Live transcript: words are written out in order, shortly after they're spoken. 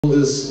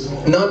is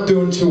not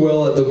doing too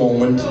well at the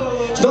moment.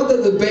 It's not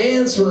that the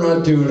bands are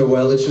not doing it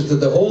well, it's just that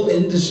the whole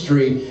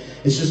industry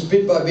is just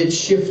bit by bit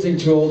shifting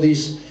to all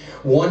these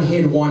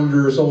one-hit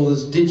wonders, all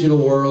this digital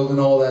world and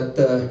all that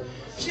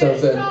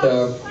stuff that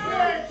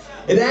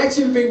it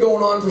actually been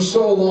going on for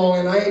so long,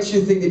 and I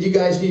actually think that you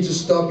guys need to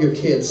stop your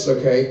kids,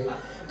 okay?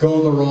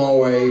 Going the wrong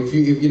way. If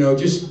you know,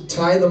 just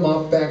tie them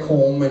up back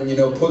home and, you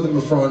know, put them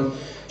in front,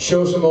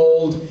 show some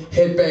old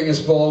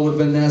Headbangers Ball with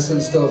Vanessa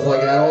and stuff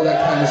like that, all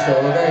that kind of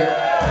stuff, okay?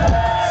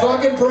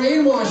 Fucking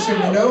brainwash them,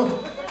 you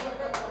know?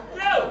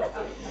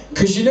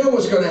 Because you know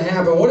what's going to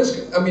happen.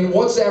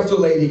 What's after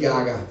Lady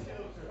Gaga?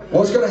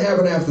 What's going to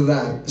happen after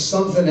that?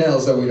 Something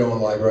else that we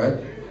don't like, right?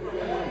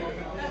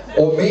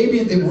 Or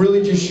maybe they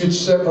really just should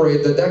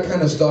separate that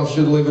kind of stuff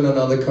should live in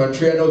another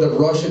country. I know that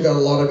Russia got a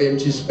lot of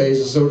empty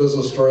spaces, so does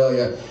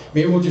Australia.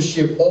 Maybe we'll just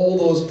ship all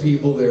those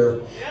people there.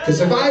 Because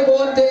if I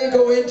one day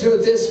go into a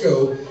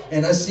disco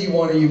and I see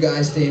one of you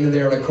guys standing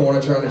there in a corner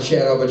trying to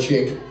chat up a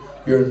chick,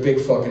 you're in big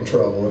fucking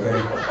trouble,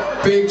 okay?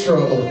 Big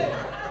trouble.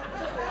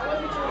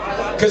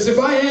 Because if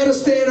I had to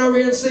stand over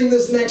here and sing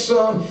this next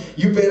song,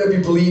 you better be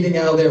bleeding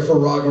out there for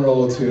rock and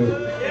roll too.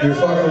 You're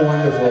fucking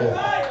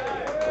wonderful.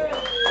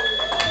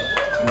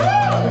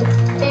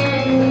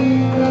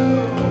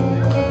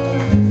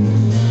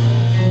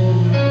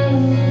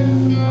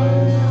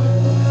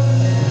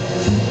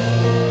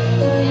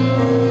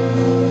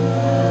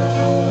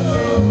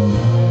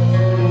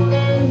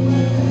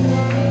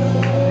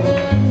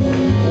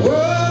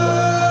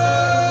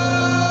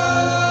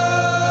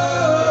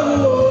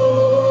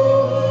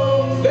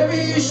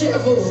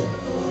 Sheffield.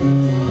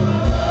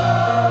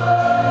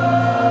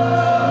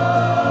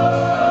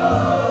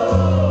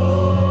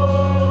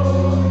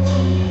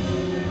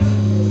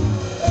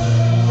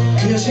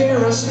 Cause here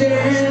I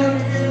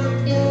stand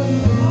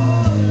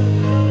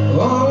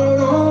all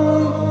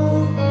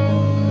alone,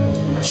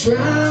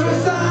 trying to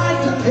fight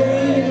the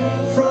pain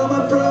from a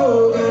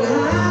broken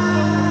heart.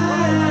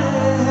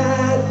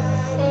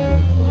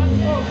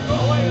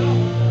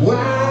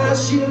 Why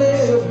she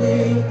left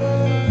me,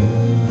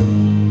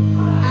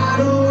 I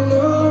don't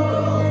know.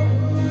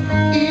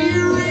 It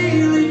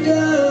really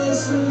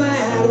doesn't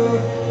matter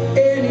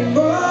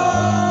anymore. I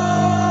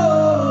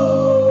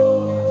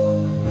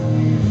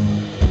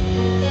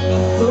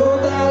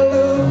thought that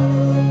love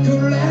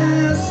could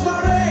last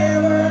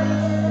forever,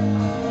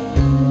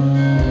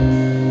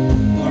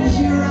 but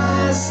here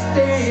I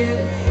stand,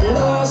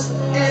 lost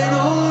and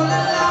all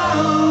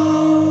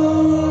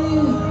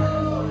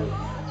alone.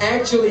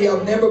 Actually,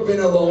 I've never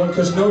been alone,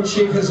 because no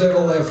chick has ever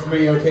left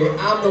me, okay?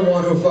 I'm the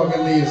one who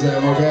fucking leaves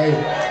them, okay?